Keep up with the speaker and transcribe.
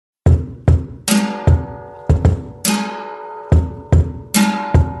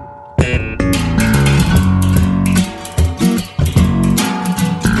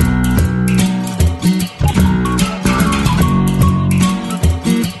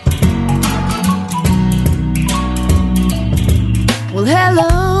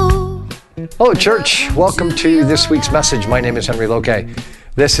Hello, church. Welcome to this week's message. My name is Henry Loke.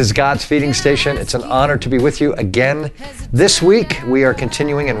 This is God's Feeding Station. It's an honor to be with you again. This week, we are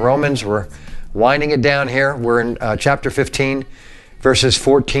continuing in Romans. We're winding it down here. We're in chapter 15, verses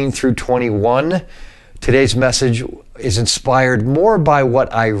 14 through 21. Today's message is inspired more by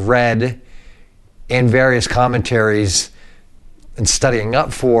what I read in various commentaries and studying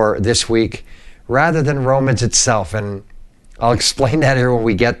up for this week, rather than Romans itself. And I'll explain that here when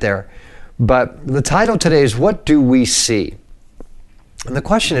we get there. But the title today is, What Do We See? And the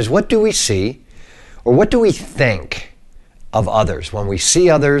question is, what do we see, or what do we think of others when we see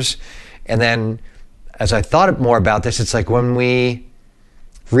others? And then, as I thought more about this, it's like when we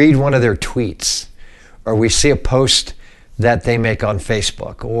read one of their tweets, or we see a post that they make on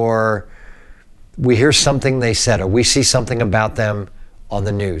Facebook, or we hear something they said, or we see something about them on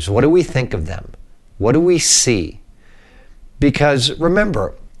the news. What do we think of them? What do we see? Because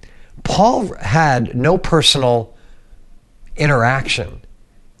remember, Paul had no personal interaction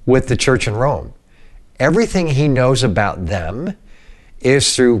with the church in Rome. Everything he knows about them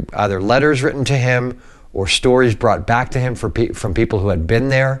is through either letters written to him or stories brought back to him from people who had been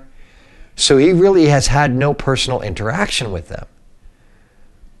there. So he really has had no personal interaction with them.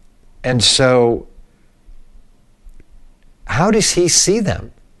 And so, how does he see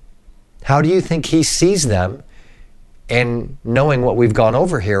them? How do you think he sees them? And knowing what we've gone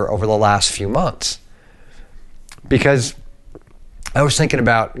over here over the last few months. Because I was thinking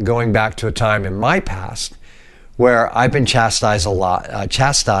about going back to a time in my past where I've been chastised a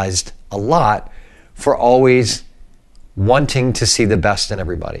lot for always wanting to see the best in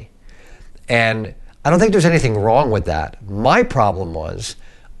everybody. And I don't think there's anything wrong with that. My problem was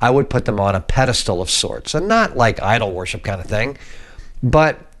I would put them on a pedestal of sorts, and not like idol worship kind of thing,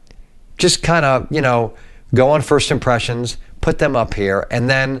 but just kind of, go on first impressions, put them up here, and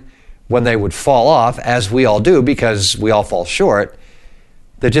then when they would fall off, as we all do because we all fall short,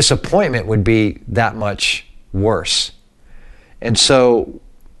 the disappointment would be that much worse. And so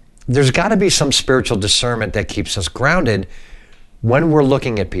there's got to be some spiritual discernment that keeps us grounded when we're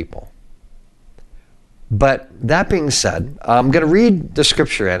looking at people. But that being said, I'm going to read the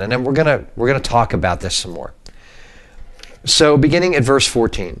scripture in, and then we're going to talk about this some more. So beginning at verse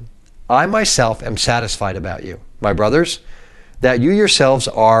 14. I myself am satisfied about you, my brothers, that you yourselves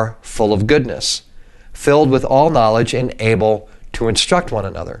are full of goodness, filled with all knowledge and able to instruct one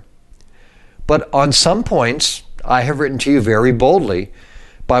another. But on some points, I have written to you very boldly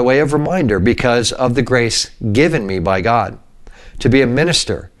by way of reminder because of the grace given me by God to be a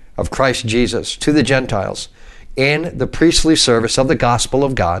minister of Christ Jesus to the Gentiles in the priestly service of the gospel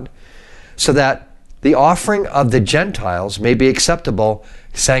of God, so that the offering of the Gentiles may be acceptable,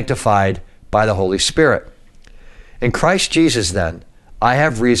 sanctified by the Holy Spirit. In Christ Jesus, then, I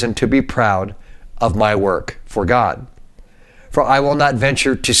have reason to be proud of my work for God. For I will not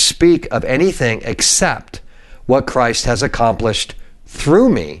venture to speak of anything except what Christ has accomplished through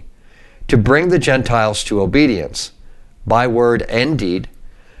me to bring the Gentiles to obedience, by word and deed,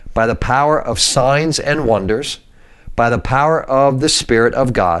 by the power of signs and wonders, by the power of the Spirit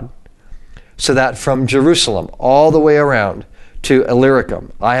of God, so that from Jerusalem all the way around to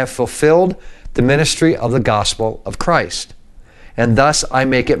Illyricum, I have fulfilled the ministry of the gospel of Christ. And thus I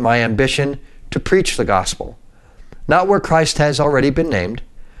make it my ambition to preach the gospel, not where Christ has already been named,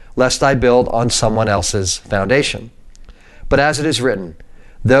 lest I build on someone else's foundation. But as it is written,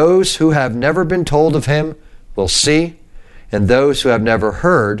 those who have never been told of him will see, and those who have never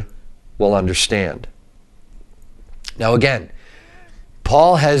heard will understand. Now again,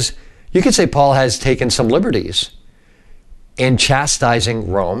 you could say Paul has taken some liberties in chastising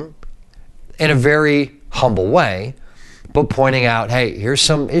Rome in a very humble way, but pointing out, hey, here's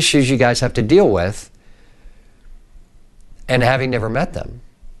some issues you guys have to deal with, and having never met them.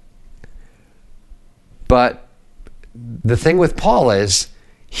 But the thing with Paul is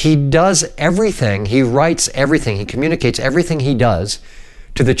he does everything, he writes everything, he communicates everything he does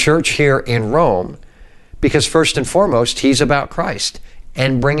to the church here in Rome because first and foremost, he's about Christ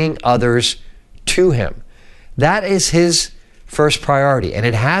and bringing others to him. That is his first priority, and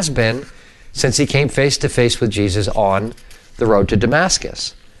it has been since he came face to face with Jesus on the road to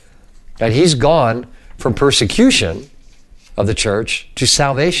Damascus. And he's gone from persecution of the church to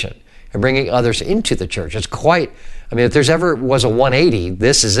salvation and bringing others into the church. It's if there's ever was a 180,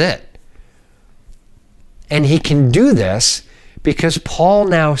 this is it. And he can do this because Paul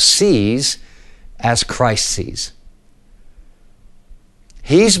now sees as Christ sees.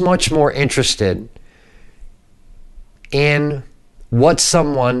 He's much more interested in what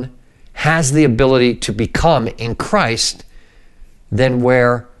someone has the ability to become in Christ than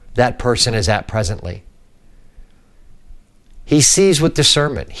where that person is at presently. He sees with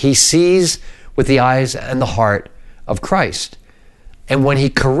discernment. He sees with the eyes and the heart of Christ. And when he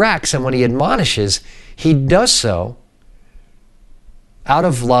corrects and when he admonishes, he does so out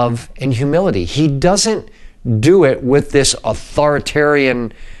of love and humility. He doesn't do it with this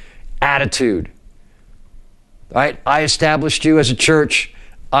authoritarian attitude. Right? I established you as a church.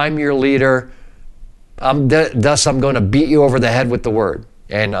 I'm your leader. Thus, I'm going to beat you over the head with the word.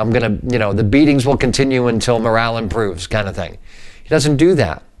 And I'm going to, the beatings will continue until morale improves, kind of thing. He doesn't do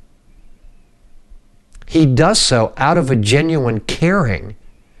that. He does so out of a genuine caring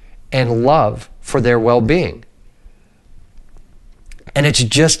and love for their well-being. And it's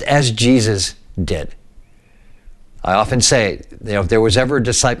just as Jesus did. I often say, if there was ever a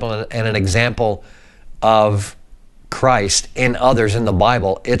disciple and an example of Christ in others in the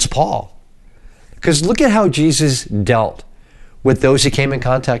Bible, it's Paul. Because look at how Jesus dealt with those he came in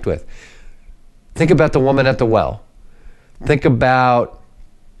contact with. Think about the woman at the well. Think about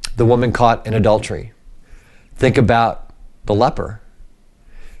the woman caught in adultery. Think about the leper.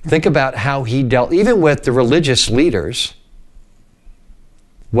 Think about how he dealt, even with the religious leaders,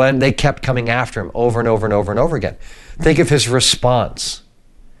 when they kept coming after him over and over and over and over again. Think of his response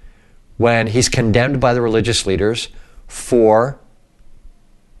when he's condemned by the religious leaders for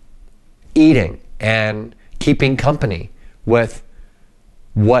eating and keeping company with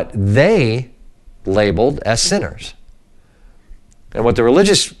what they labeled as sinners. And what the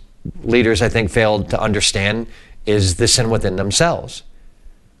religious leaders, I think, failed to understand is the sin within themselves.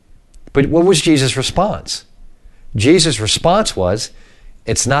 But what was Jesus' response? Jesus' response was,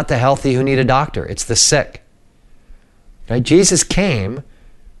 it's not the healthy who need a doctor, it's the sick. Right? Jesus came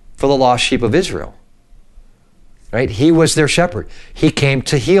for the lost sheep of Israel. Right? He was their shepherd. He came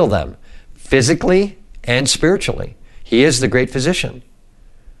to heal them physically and spiritually. He is the great physician.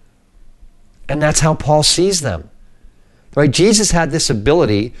 And that's how Paul sees them. Right? Jesus had this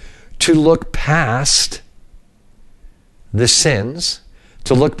ability to look past the sins,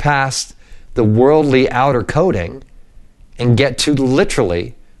 to look past the worldly outer coating, and get to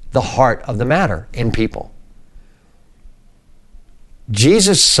literally the heart of the matter in people.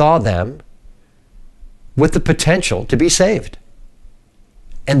 Jesus saw them with the potential to be saved.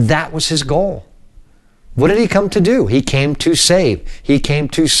 And that was his goal. What did he come to do? He came to save. He came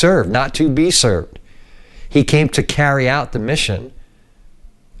to serve, not to be served. He came to carry out the mission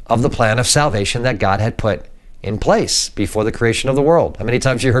of the plan of salvation that God had put in place before the creation of the world. How many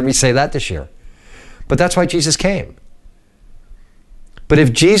times you heard me say that this year? But that's why Jesus came. But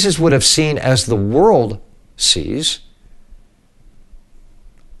if Jesus would have seen as the world sees,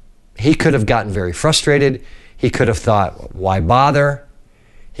 he could have gotten very frustrated. He could have thought, why bother?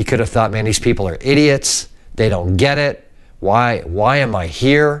 He could have thought, man, these people are idiots. They don't get it. Why am I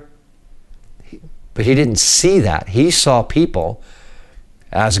here? But he didn't see that. He saw people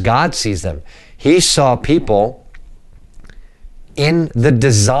as God sees them. He saw people in the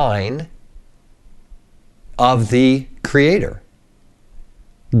design of the Creator.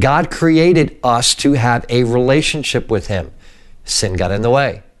 God created us to have a relationship with him. Sin got in the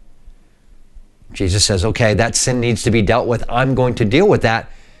way. Jesus says, okay, that sin needs to be dealt with. I'm going to deal with that.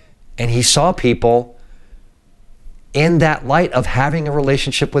 And he saw people in that light of having a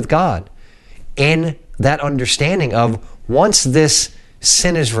relationship with God, in that understanding of once this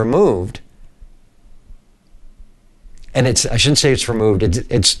sin is removed, and I shouldn't say it's removed,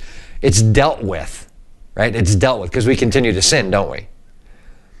 it's dealt with, right? It's dealt with because we continue to sin, don't we?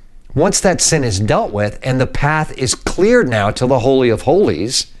 Once that sin is dealt with and the path is cleared now to the Holy of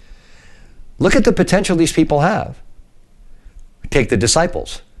Holies, look at the potential these people have. Take the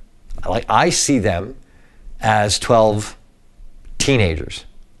disciples. I see them as 12 teenagers,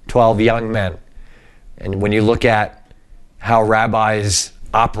 12 young men. And when you look at how rabbis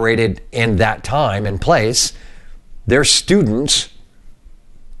operated in that time and place, their students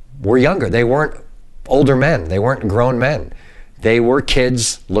were younger. They weren't older men. They weren't grown men. They were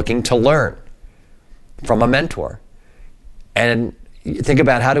kids looking to learn from a mentor. And you think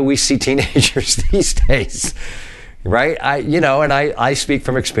about, how do we see teenagers these days? Right? I speak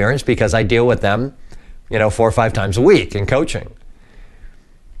from experience because I deal with them, 4 or 5 times a week in coaching.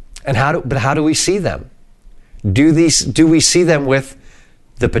 And how do we see them? Do we see them with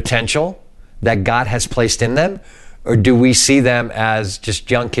the potential that God has placed in them? Or do we see them as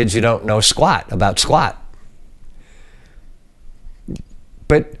just young kids who don't know squat about squat?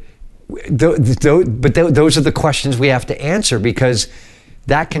 But those are the questions we have to answer, because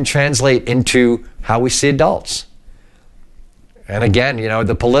that can translate into how we see adults. And again,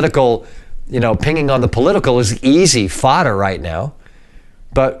 the political, pinging on the political is easy fodder right now,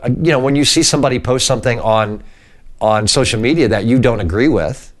 But, when you see somebody post something on social media that you don't agree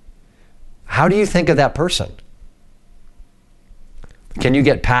with, how do you think of that person? Can you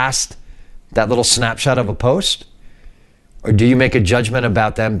get past that little snapshot of a post? Or do you make a judgment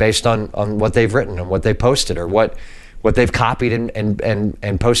about them based on what they've written and what they posted or what they've copied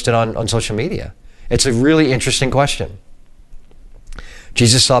and posted on social media? It's a really interesting question.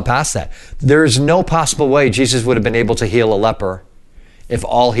 Jesus saw past that. There's no possible way Jesus would have been able to heal a leper if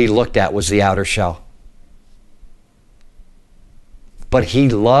all he looked at was the outer shell. But he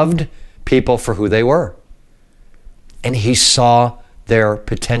loved people for who they were. And he saw their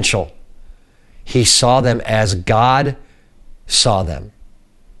potential. He saw them as God saw them,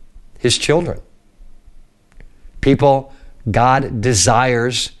 his children. People God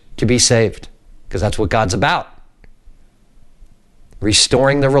desires to be saved, because that's what God's about.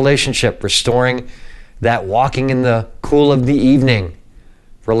 Restoring the relationship, restoring that walking in the cool of the evening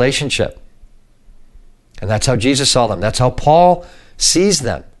relationship. And that's how Jesus saw them. That's how Paul sees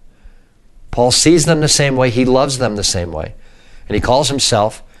them. Paul sees them the same way. He loves them the same way. And he calls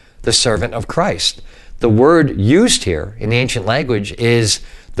himself the servant of Christ. The word used here in the ancient language is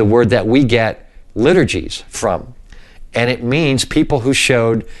the word that we get liturgies from. And it means people who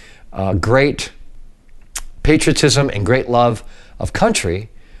showed great patriotism and great love of country,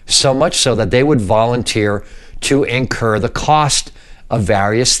 so much so that they would volunteer to incur the cost of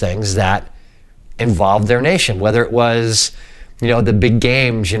various things that involved their nation, whether it was, the big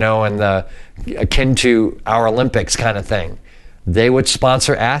games, and the akin to our Olympics kind of thing. They would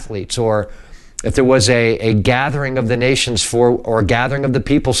sponsor athletes, or if there was a gathering of the nations or a gathering of the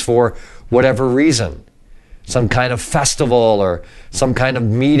peoples for whatever reason, some kind of festival or some kind of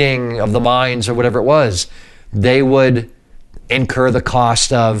meeting of the minds or whatever it was, they would incur the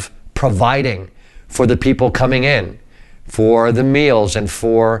cost of providing for the people coming in, for the meals and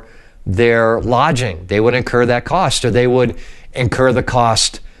for their lodging. They would incur that cost, or they would incur the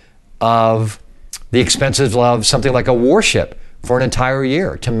cost of the expenses of something like a worship for an entire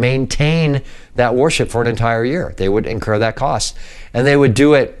year, to maintain that worship for an entire year. They would incur that cost. And they would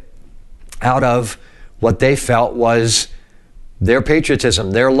do it out of what they felt was their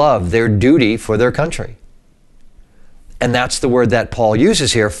patriotism, their love, their duty for their country. And that's the word that Paul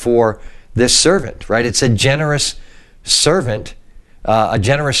uses here for this servant, right? It's a generous servant, a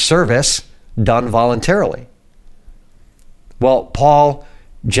generous service done voluntarily. Well, Paul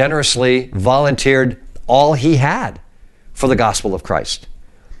generously volunteered all he had for the gospel of Christ,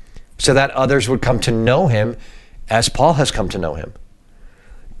 so that others would come to know him as Paul has come to know him.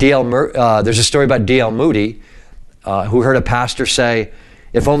 There's a story about D.L. Moody, who heard a pastor say,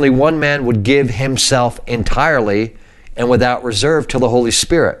 if only one man would give himself entirely and without reserve to the Holy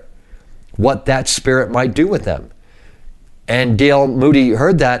Spirit, what that Spirit might do with them. And D.L. Moody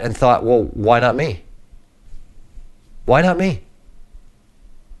heard that and thought, well, why not me? Why not me?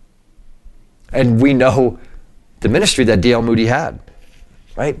 And we know the ministry that D.L. Moody had,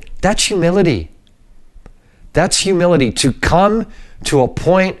 right? That's humility. That's humility, to come to a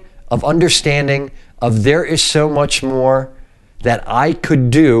point of understanding of there is so much more that I could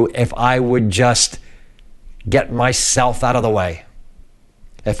do if I would just get myself out of the way.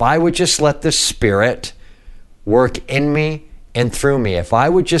 If I would just let the Spirit work in me and through me. If I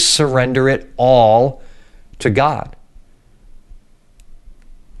would just surrender it all to God.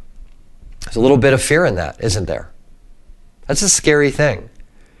 There's a little bit of fear in that, isn't there? That's a scary thing,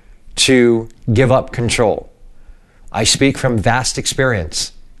 to give up control. I speak from vast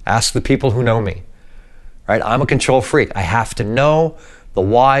experience. Ask the people who know me, right? I'm a control freak. I have to know the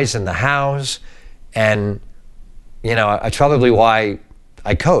whys and the hows. And, it's probably why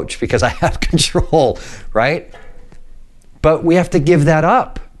I coach, because I have control, right? But we have to give that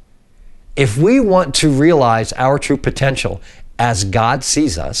up. If we want to realize our true potential as God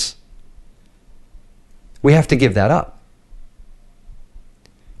sees us, we have to give that up.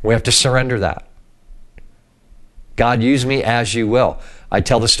 We have to surrender that. God, use me as you will. I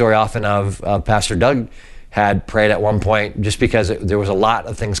tell the story often of Pastor Doug had prayed at one point, just because there was a lot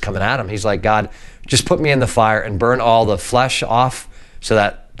of things coming at him. He's like, God, just put me in the fire and burn all the flesh off, so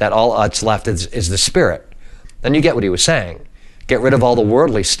that all that's left is the Spirit. Then you get what he was saying. Get rid of all the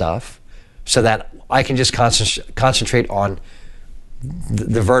worldly stuff so that I can just concentrate on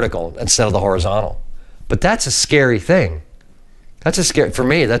the vertical instead of the horizontal. But that's a scary thing. For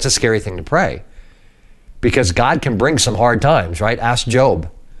me, that's a scary thing to pray, because God can bring some hard times, right? Ask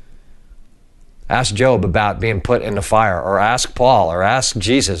Job. Ask Job about being put in the fire, or ask Paul, or ask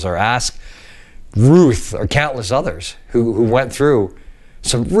Jesus, or ask Ruth, or countless others who went through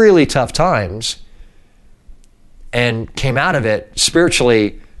some really tough times. and came out of it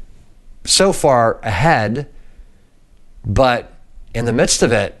spiritually so far ahead, but in the midst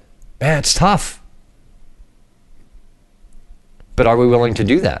of it, man, it's tough. But are we willing to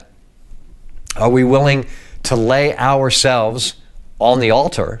do that? Are we willing to lay ourselves on the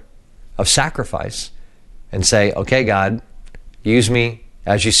altar of sacrifice and say, okay, God, use me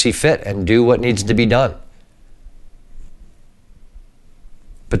as you see fit and do what needs to be done?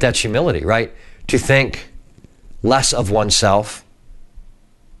 But that's humility, right? To think less of oneself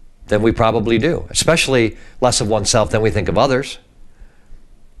than we probably do, especially less of oneself than we think of others.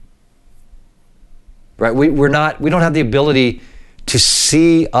 Right? We don't have the ability to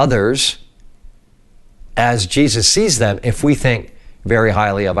see others as Jesus sees them if we think very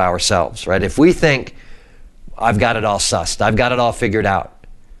highly of ourselves, right? If we think, I've got it all sussed, I've got it all figured out.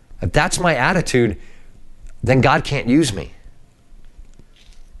 If that's my attitude, then God can't use me.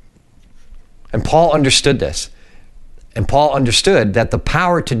 And Paul understood this. And Paul understood that the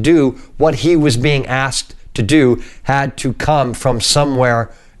power to do what he was being asked to do had to come from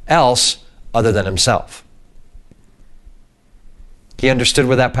somewhere else other than himself. He understood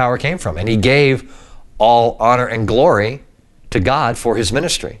where that power came from, and he gave all honor and glory to God for his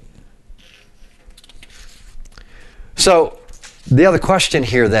ministry. So the other question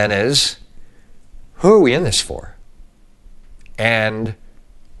here then is, who are we in this for? And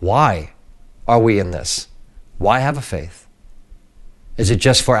why are we in this? Why have a faith? Is it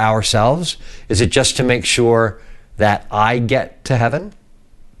just for ourselves? Is it just to make sure that I get to heaven?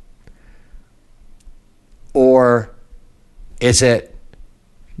 Or is it,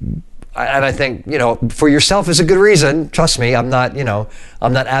 and I think, for yourself is a good reason. Trust me, I'm not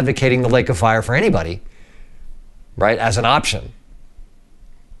advocating the lake of fire for anybody, right, as an option.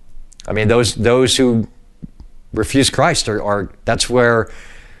 I mean, those who refuse Christ are that's where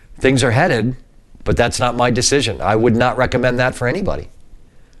things are headed. But that's not my decision. I would not recommend that for anybody.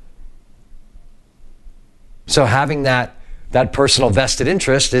 So having that personal vested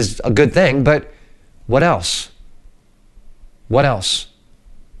interest is a good thing, but what else? What else?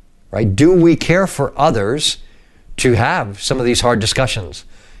 Right? Do we care for others to have some of these hard discussions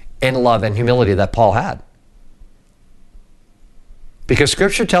in love and humility that Paul had? Because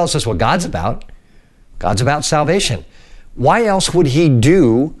Scripture tells us what God's about. God's about salvation. Why else would he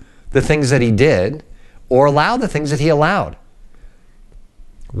do the things that he did or allow the things that he allowed?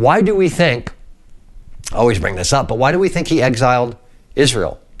 Why do we think, I always bring this up, but why do we think he exiled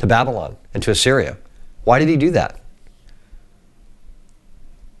Israel to Babylon and to Assyria? Why did he do that?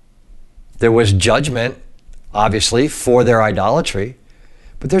 There was judgment, obviously, for their idolatry,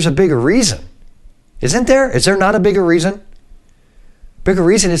 but there's a bigger reason. Isn't there? Is there not a bigger reason? Bigger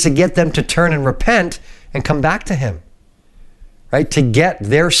reason is to get them to turn and repent and come back to him. Right? To get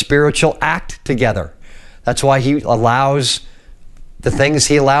their spiritual act together. That's why he allows the things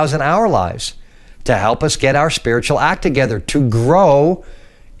he allows in our lives to help us get our spiritual act together, to grow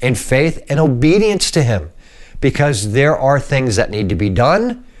in faith and obedience to him. Because there are things that need to be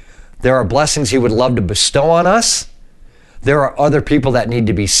done. There are blessings he would love to bestow on us. There are other people that need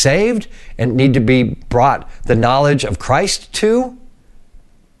to be saved and need to be brought the knowledge of Christ to.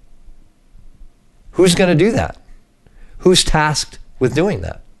 Who's going to do that? Who's tasked with doing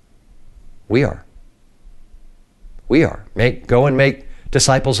that? We are. We are. Go and make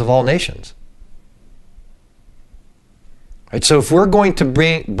disciples of all nations. Right, so if we're going to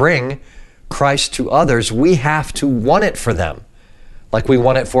bring Christ to others, we have to want it for them like we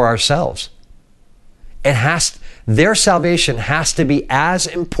want it for ourselves. Their salvation has to be as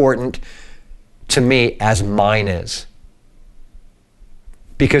important to me as mine is.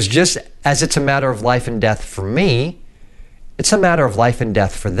 Because just as it's a matter of life and death for me, it's a matter of life and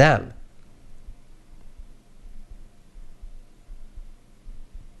death for them.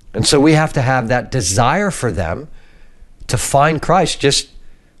 And so we have to have that desire for them to find Christ just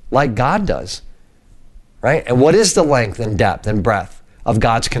like God does. Right? And what is the length and depth and breadth of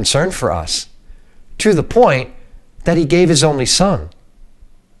God's concern for us? To the point that he gave his only son.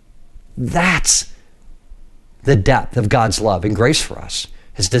 That's the depth of God's love and grace for us.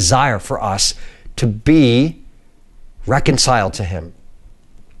 His desire for us to be reconciled to him.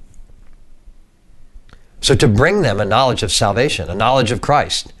 So to bring them a knowledge of salvation, a knowledge of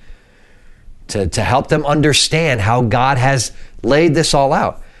Christ, to help them understand how God has laid this all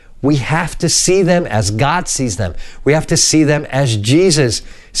out, we have to see them as God sees them. We have to see them as Jesus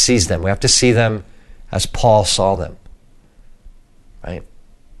sees them. We have to see them as Paul saw them. Right?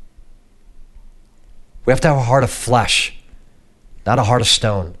 We have to have a heart of flesh, not a heart of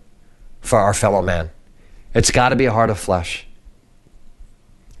stone for our fellow man. It's got to be a heart of flesh.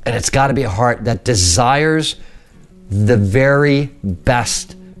 And it's got to be a heart that desires the very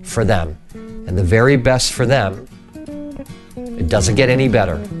best for them. And the very best for them, it doesn't get any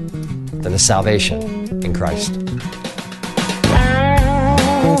better than the salvation in Christ.